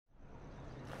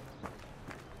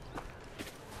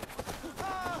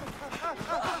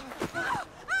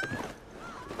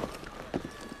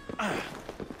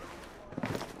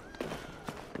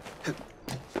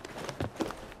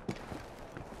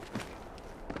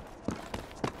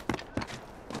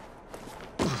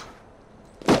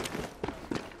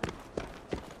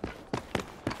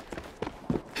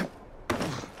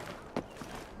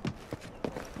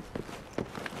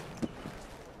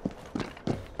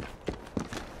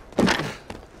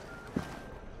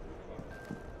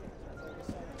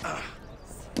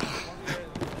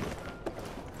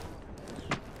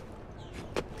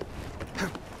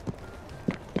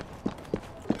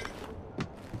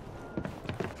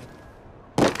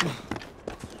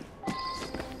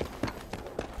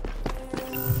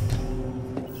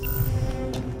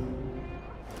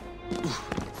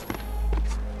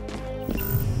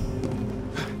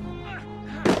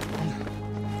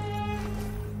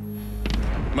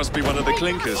Must be one of the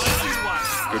clinkers.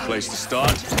 Good place to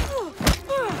start.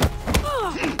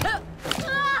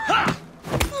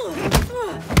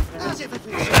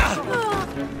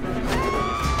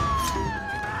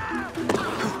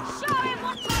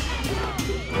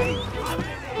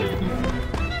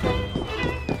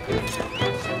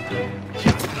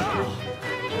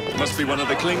 Must be one of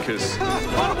the clinkers.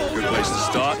 Good place to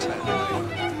start.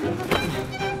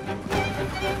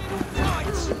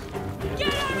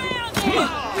 Get around here!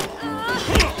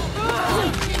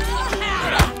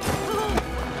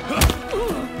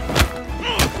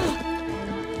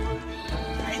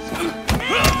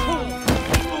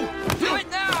 Do it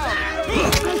now!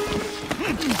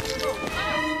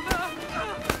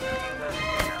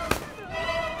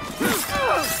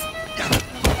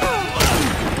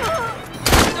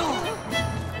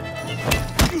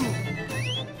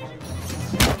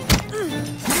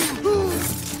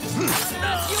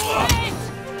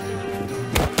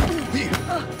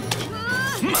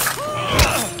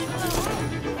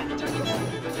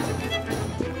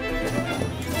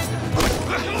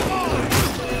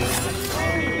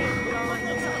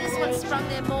 This one sprung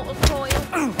their mortal coil.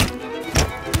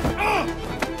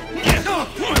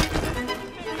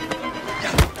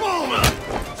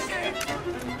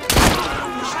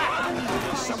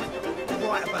 Something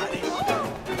right about this.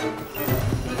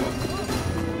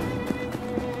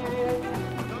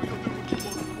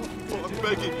 I'm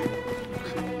begging you.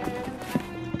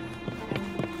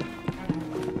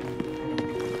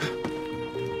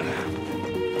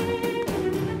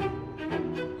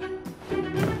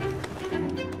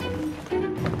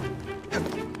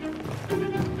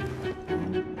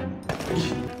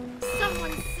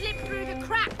 Someone slipped through the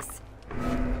cracks.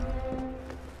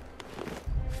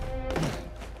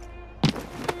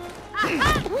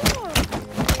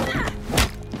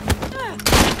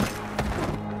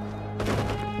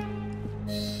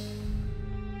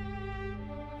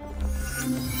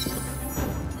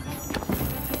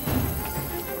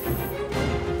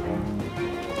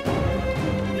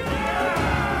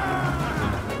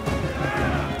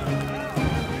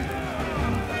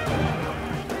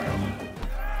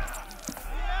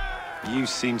 You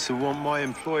seem to want my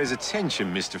employer's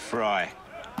attention, Mr. Fry.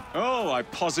 Oh, I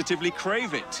positively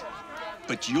crave it.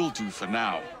 But you'll do for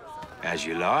now. As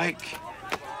you like.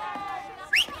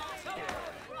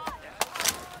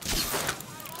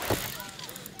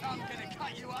 I'm gonna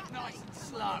cut you up nice and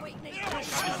slow.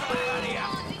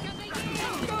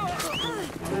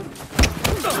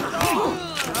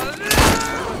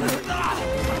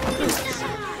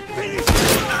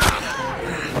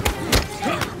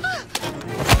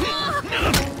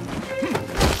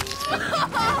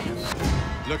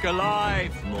 Look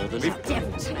alive! More than a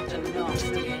devil such a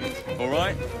nasty end. All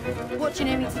right? What do you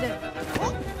need me to do?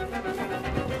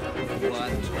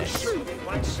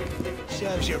 Once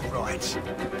serves you right.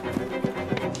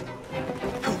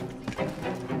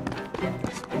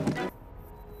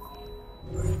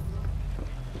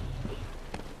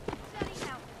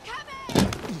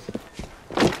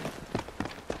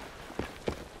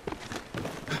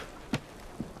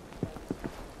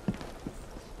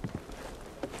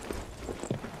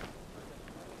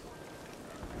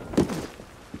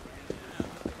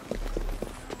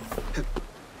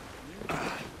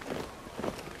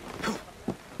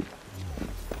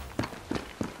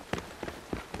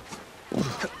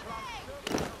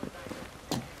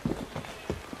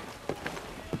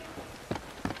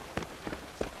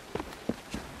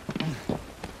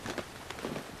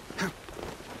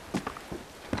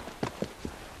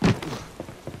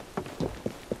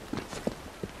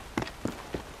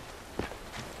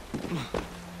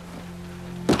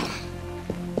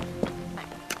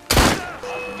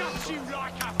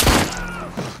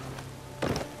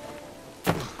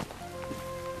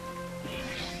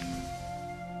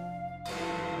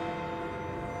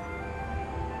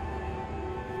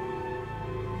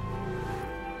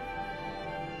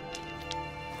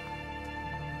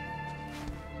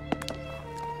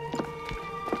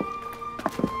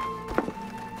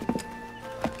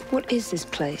 What is this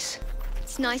place?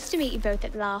 It's nice to meet you both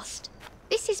at last.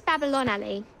 This is Babylon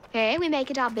Alley. Here we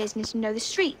make it our business to know the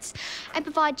streets and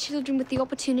provide children with the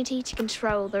opportunity to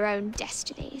control their own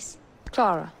destinies.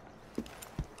 Clara.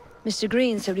 Mr.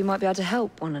 Green said we might be able to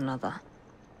help one another.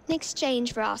 In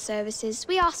exchange for our services,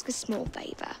 we ask a small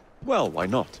favor. Well, why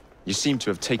not? You seem to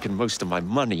have taken most of my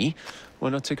money. Why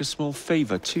not take a small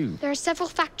favor, too? There are several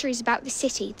factories about the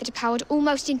city that are powered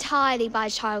almost entirely by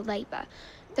child labor.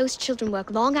 Those children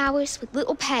work long hours with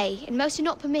little pay, and most are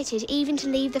not permitted even to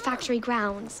leave the factory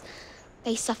grounds.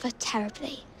 They suffer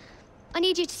terribly. I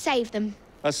need you to save them.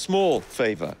 A small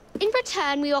favor. In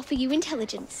return, we offer you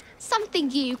intelligence,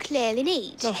 something you clearly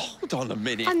need. Oh, hold on a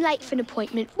minute. I'm late for an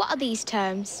appointment. What are these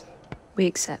terms? We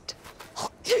accept.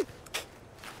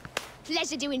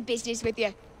 Pleasure doing business with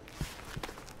you.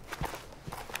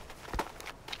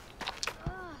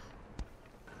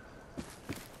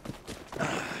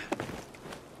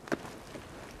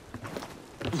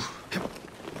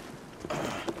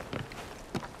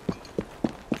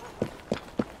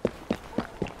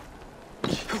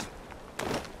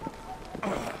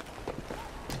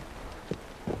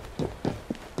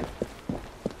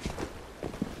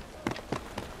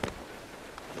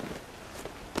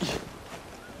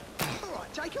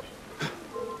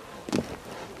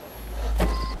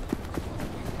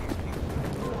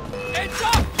 Heads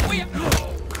up! We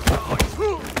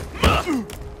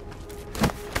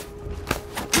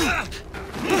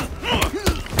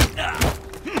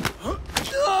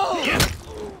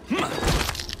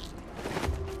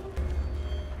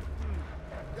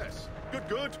Yes,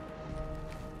 good.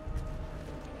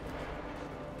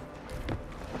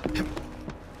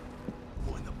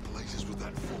 What in the blazes was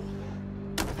that for?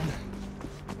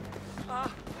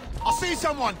 I see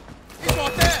someone! He's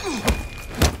right there!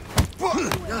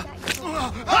 What's going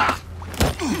on?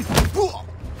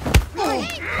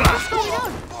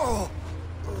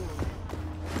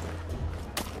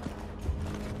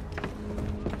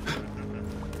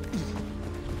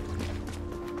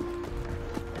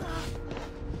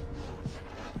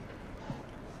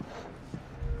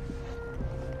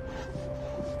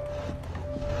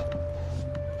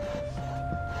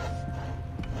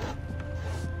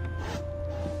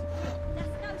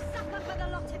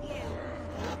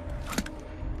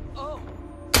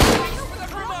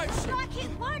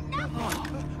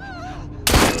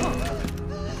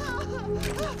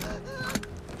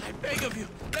 I beg of you,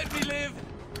 let me live.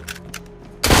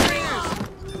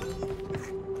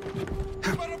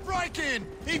 Got a break-in!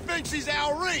 He thinks he's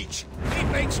out of reach! He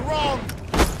thinks wrong!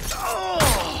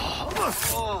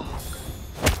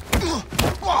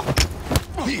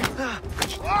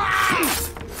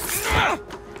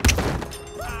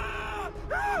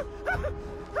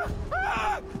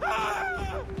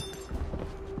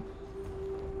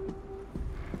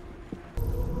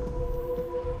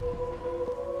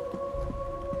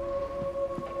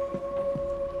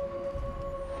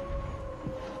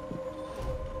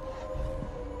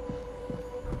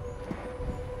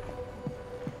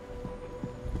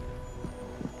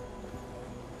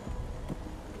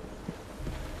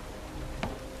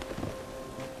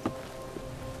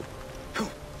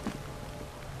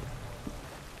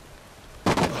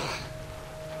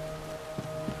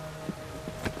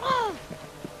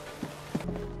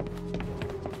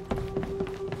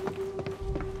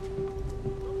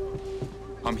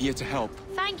 I'm here to help.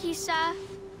 Thank you, sir.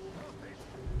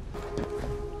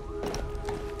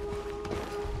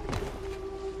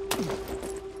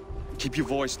 Keep your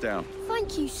voice down.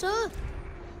 Thank you, sir.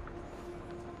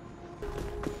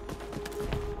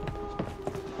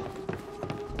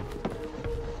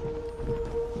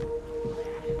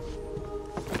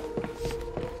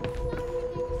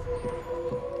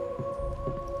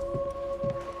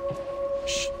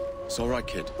 Shh. It's all right,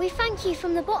 kid. We thank you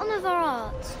from the bottom of our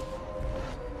hearts.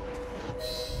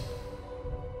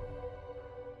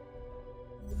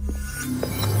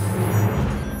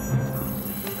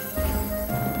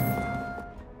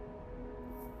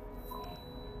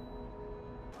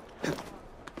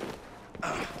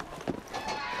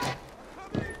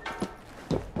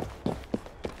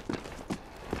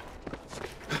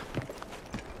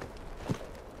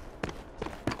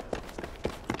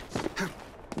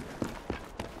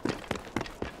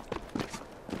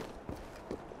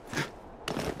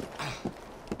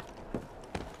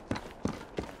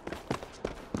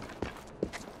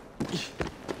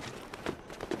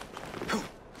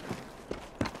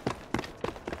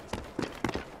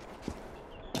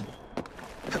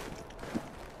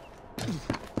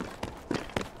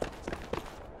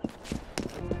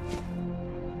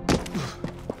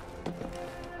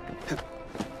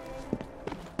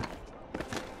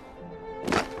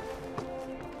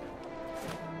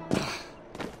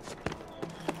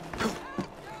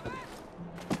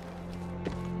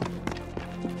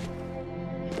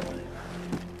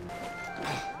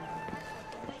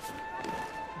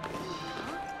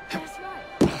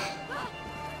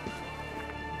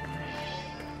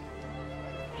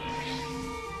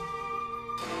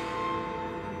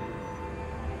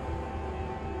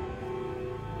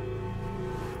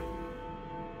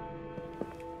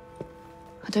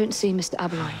 I don't see Mr.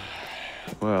 Aberline.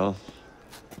 Well,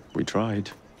 we tried.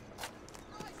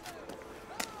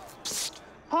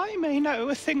 I'm may know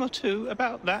a thing or two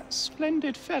about that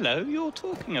splendid fellow you're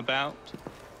talking about.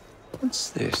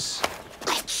 What's this?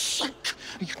 God's sake!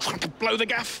 Are you trying to blow the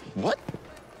gaff? What?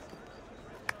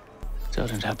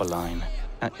 Sergeant Aberline,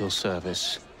 at your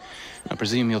service. I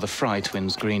presume you're the Fry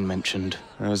twins Green mentioned.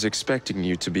 I was expecting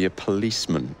you to be a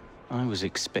policeman. I was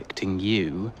expecting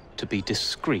you to be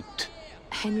discreet.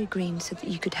 Henry Green said that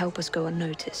you could help us go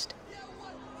unnoticed.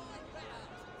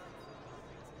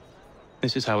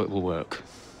 This is how it will work.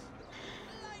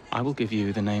 I will give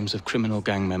you the names of criminal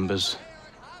gang members.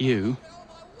 You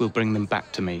will bring them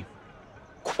back to me.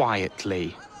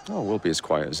 Quietly. Oh, we'll be as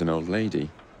quiet as an old lady.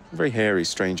 A very hairy,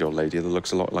 strange old lady that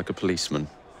looks a lot like a policeman.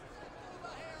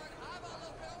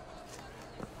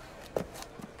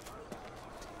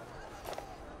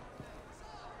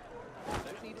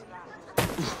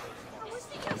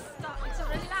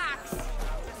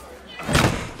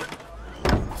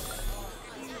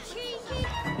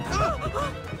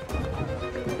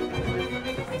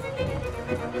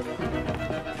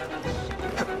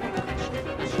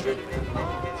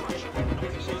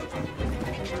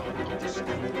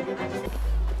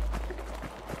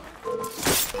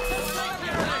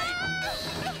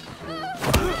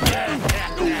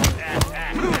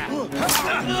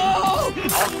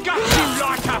 I'll gut you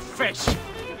like a fish!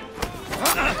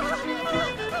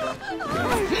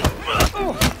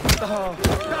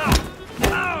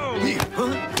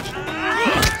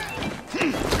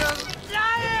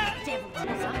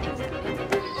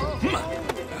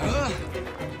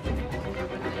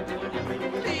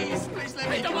 Please let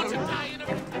me go.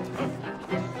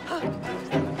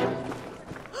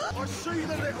 I see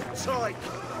the little tyke.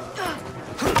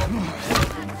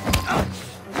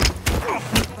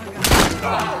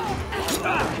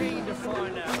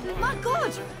 My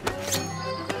God!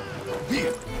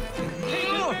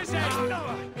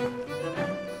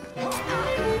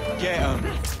 Get him!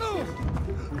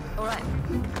 All right,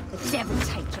 the devil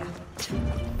take you.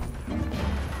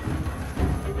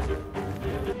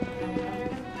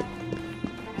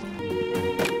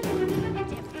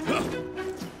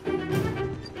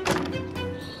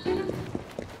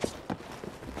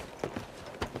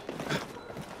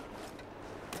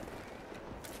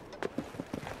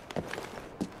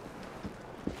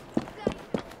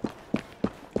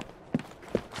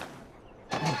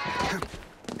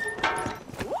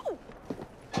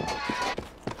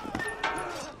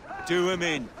 Do him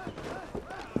in.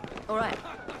 All right.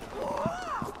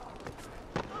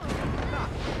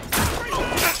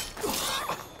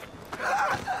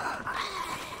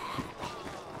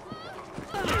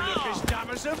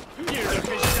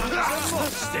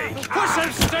 Put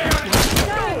some steering!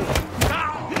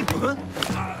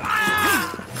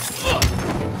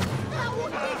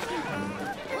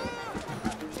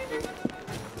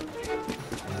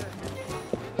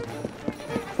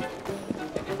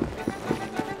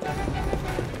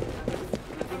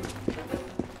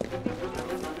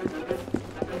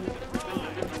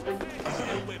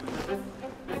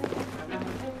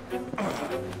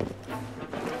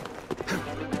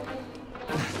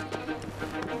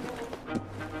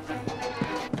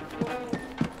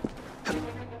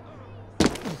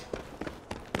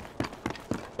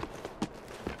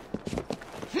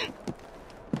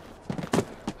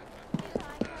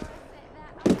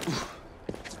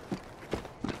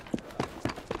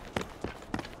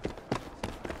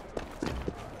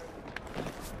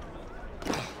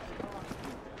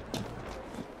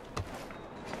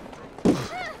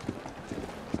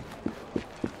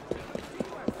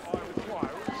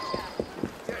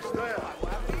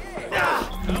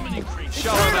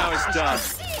 Show him how it's done.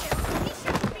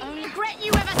 Only regret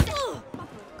you ever said.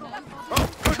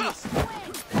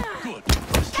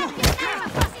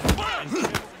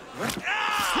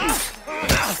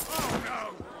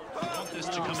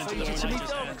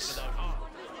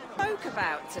 Spoke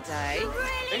about today.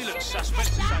 He looks suspect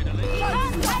to say the least.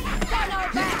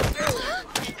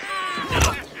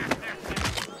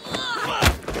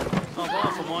 I'm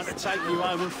half a mind to take you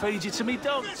home and feed you to me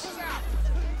dogs.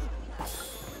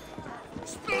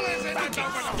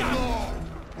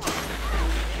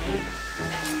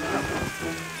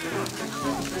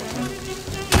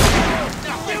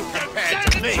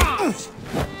 Compared to me.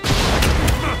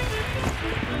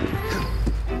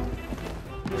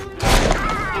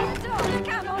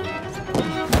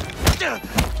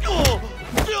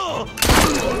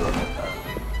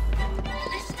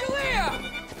 He's still here!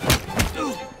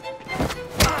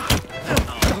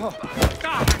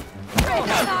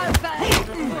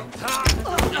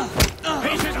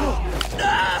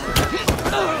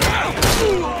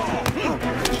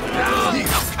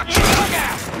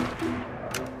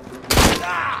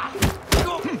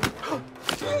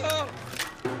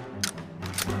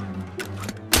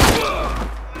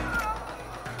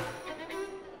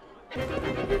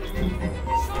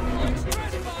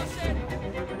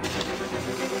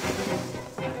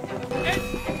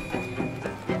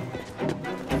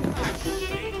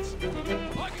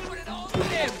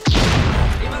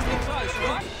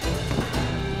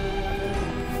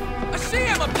 see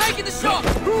him! I'm taking the shot!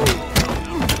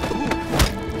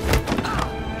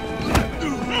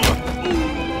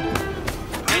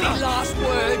 Any last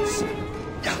words?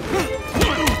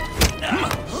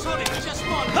 Sorry, just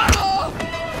one.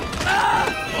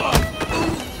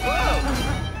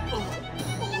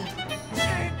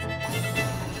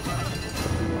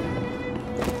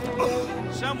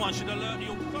 Someone should alert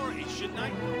the authorities, shouldn't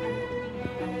they?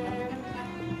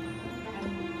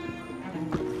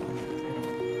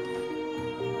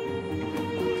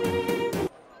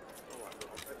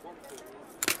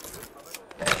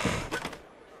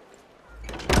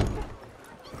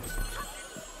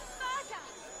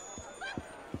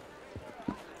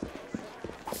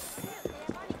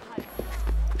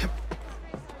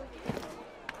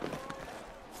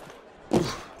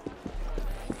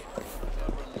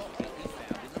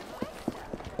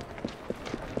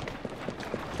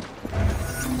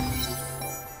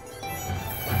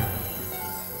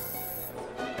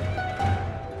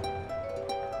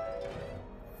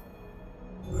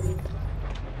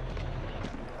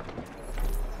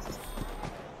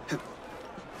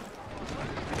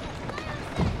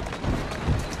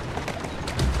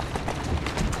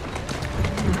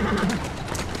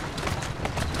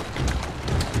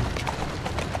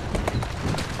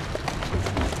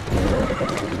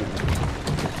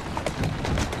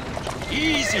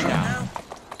 Easy now.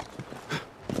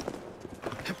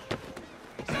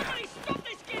 Somebody stop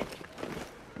this kid!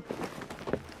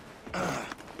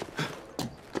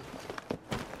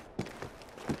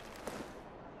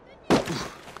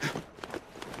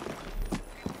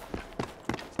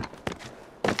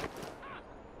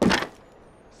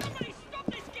 Somebody stop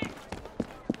this kid!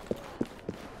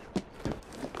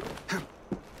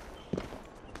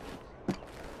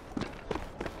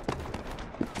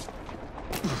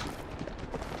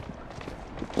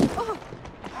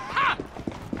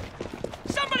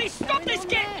 Somebody stop this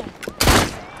kid!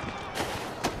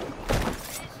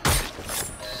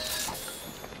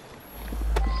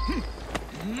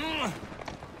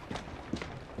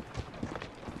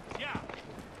 Yeah.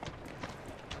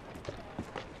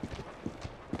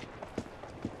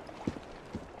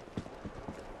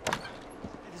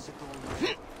 It is a goal.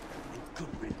 And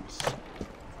good riddance.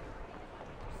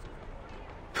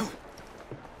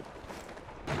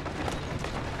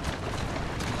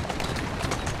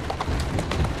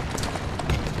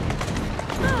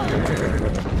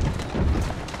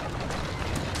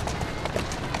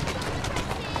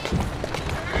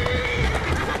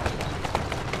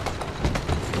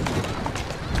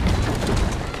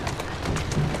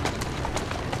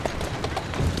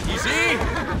 Easy.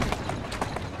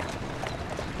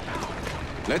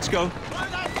 Let's go.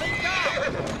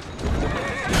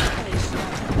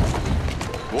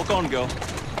 Walk on, girl.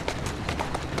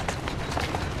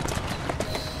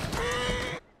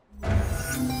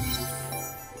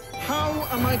 How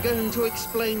am I going to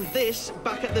explain this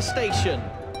back at the station?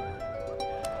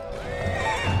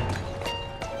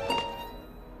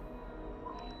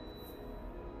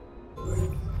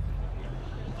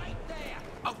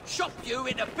 I'll chop you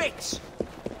into bits!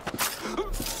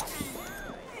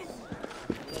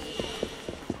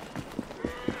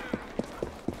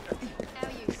 How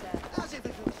are you, sir? How's it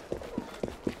because?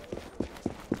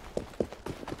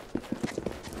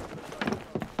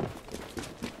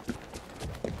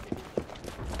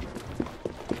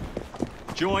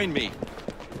 Join me.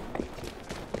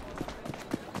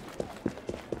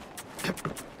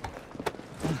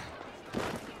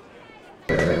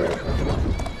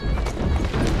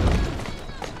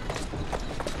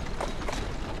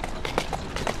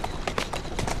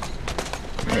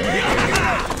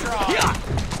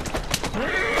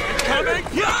 Coming!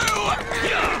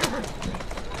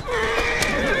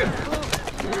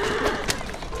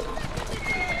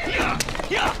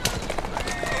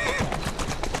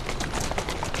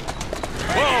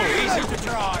 Whoa, easy to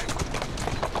drive.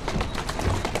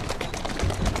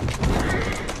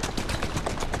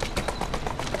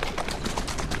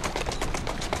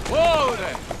 Whoa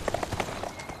there.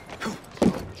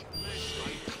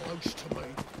 Stay close to me.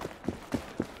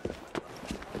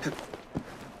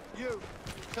 You,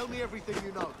 tell me everything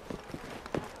you know.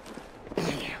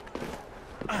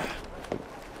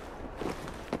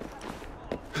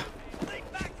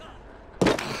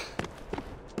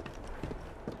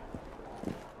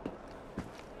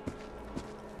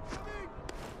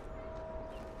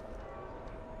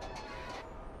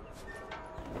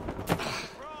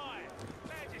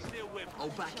 I'll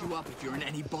back you up if you're in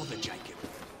any bother, Jacob.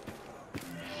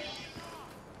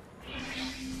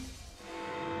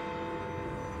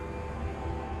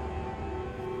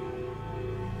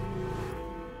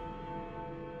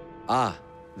 Ah,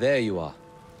 there you are.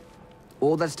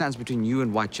 All that stands between you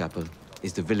and Whitechapel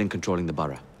is the villain controlling the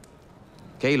borough.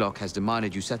 Kaylock has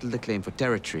demanded you settle the claim for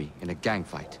territory in a gang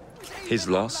fight. His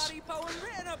loss?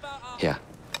 Yeah.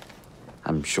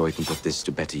 I'm sure he can put this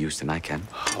to better use than I can.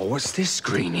 Oh, what's this,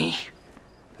 Greenie?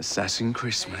 Assassin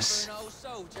Christmas.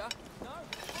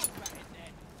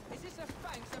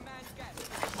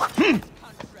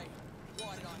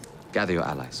 Gather your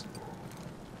allies.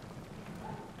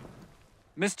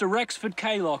 Mr. Rexford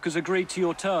Kaylock has agreed to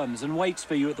your terms and waits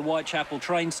for you at the Whitechapel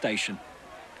train station.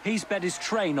 He's bet his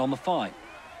train on the fight.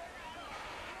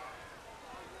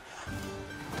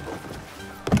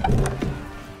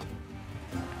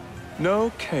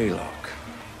 No Kaylock.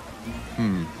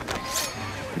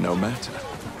 No matter.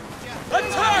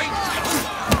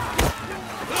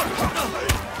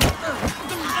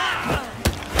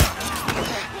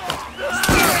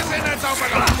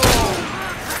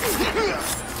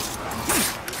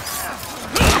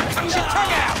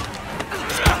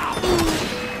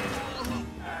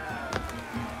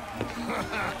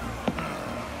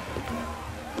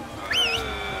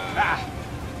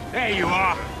 There you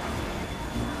are.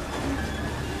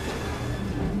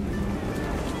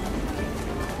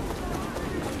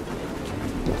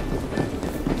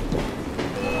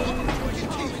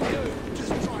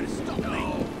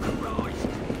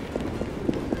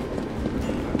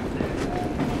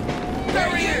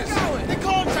 There he is! They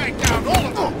can't take down all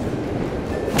of them!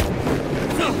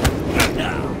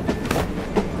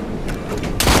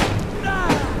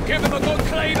 Give him a good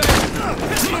cleaving!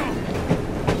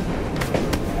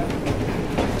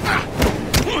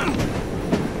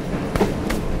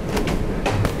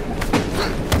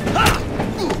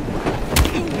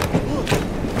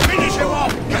 Finish him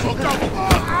off, little dog!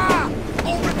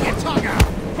 I'll rip your tongue out!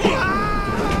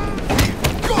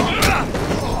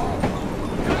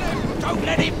 Don't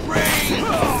let him breathe!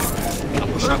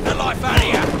 I'll choke the life out of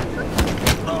you!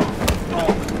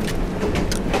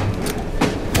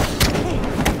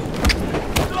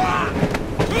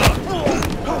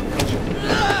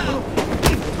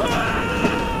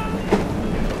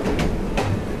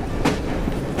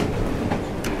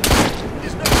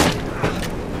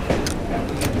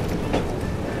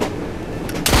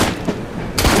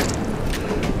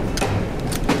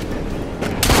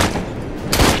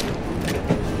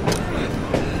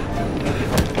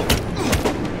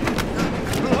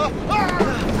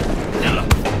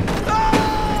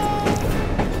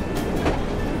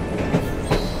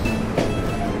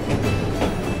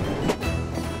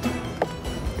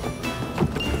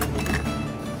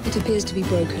 It appears to be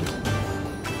broken.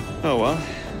 Oh well,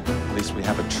 at least we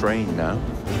have a train now.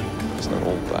 It's not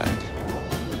all bad.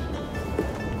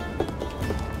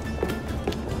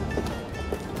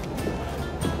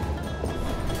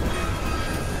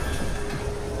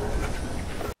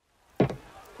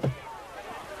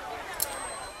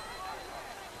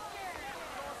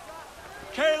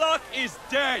 Kaylock is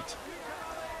dead!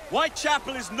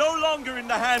 Whitechapel is no longer in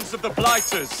the hands of the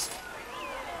Blighters!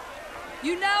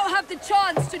 You now have the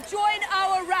chance to join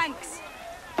our ranks.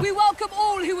 We welcome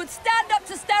all who would stand up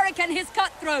to Starrick and his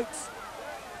cutthroats.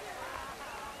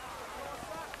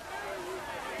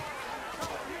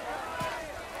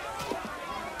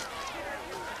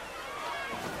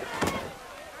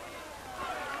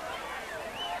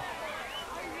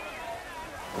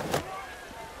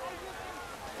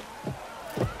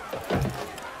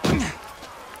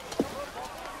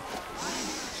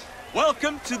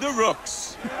 Welcome to the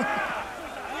Rooks.